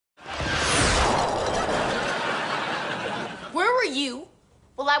you?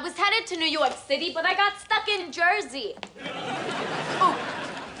 Well, I was headed to New York City, but I got stuck in Jersey. Ooh,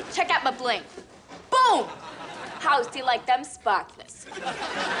 check out my bling. Boom! How's do you like them sparklers?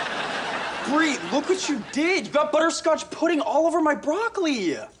 Bree, look what you did. You got butterscotch pudding all over my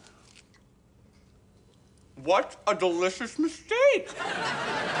broccoli. What a delicious mistake.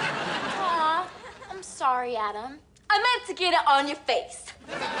 Aw, I'm sorry, Adam. I meant to get it on your face.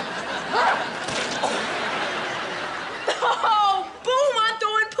 Oh, boom, I'm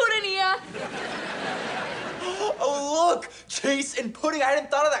throwing pudding here. Oh, look, Chase and pudding. I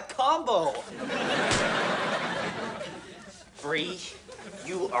hadn't thought of that combo. Bree,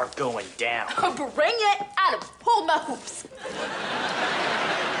 you are going down. Bring it, Adam. Hold my hoops.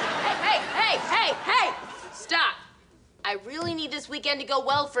 Hey. Stop. I really need this weekend to go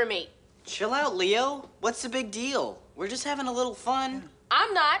well for me. Chill out, Leo. What's the big deal? We're just having a little fun.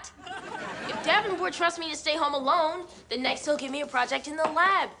 I'm not. If Davenport trusts me to stay home alone, then next he'll give me a project in the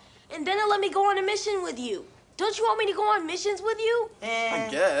lab. And then he'll let me go on a mission with you. Don't you want me to go on missions with you? I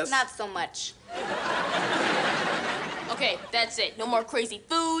guess. Not so much. Okay, that's it. No more crazy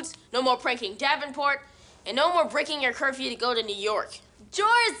foods, no more pranking Davenport, and no more breaking your curfew to go to New York.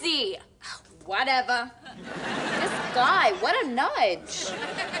 Jersey! Whatever. This guy, what a nudge.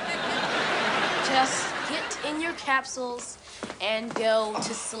 Just get in your capsules and go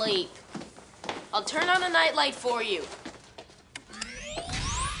to sleep. I'll turn on a nightlight for you.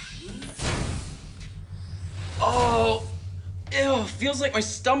 Oh, ew, feels like my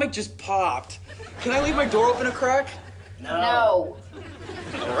stomach just popped. Can I leave my door open a crack? No.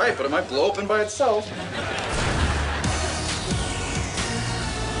 All right, but it might blow open by itself.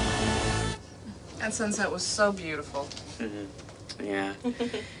 That sunset was so beautiful. Mm-hmm. Yeah.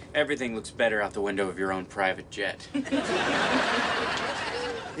 Everything looks better out the window of your own private jet.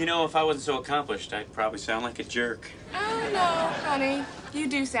 You know, if I wasn't so accomplished, I'd probably sound like a jerk. Oh, no, honey. You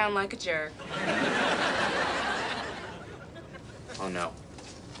do sound like a jerk. Oh, no.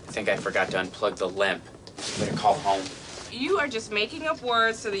 I think I forgot to unplug the lamp. Better call home. You are just making up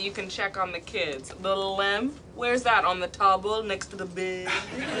words so that you can check on the kids. The limb? Where's that? On the table next to the bed?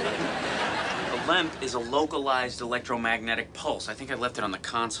 The LEMP is a localized electromagnetic pulse. I think I left it on the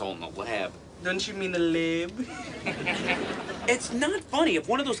console in the lab. Don't you mean the lib? It's not funny. If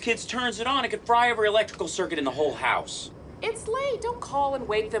one of those kids turns it on, it could fry every electrical circuit in the whole house. It's late. Don't call and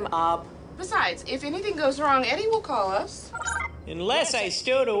wake them up. Besides, if anything goes wrong, Eddie will call us. Unless I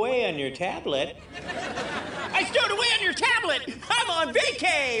stowed away on your tablet. I stowed away on your tablet! I'm on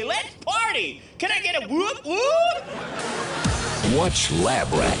vacay! Let's party! Can I get a whoop whoop? Watch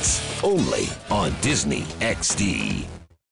Lab Rats only on Disney XD.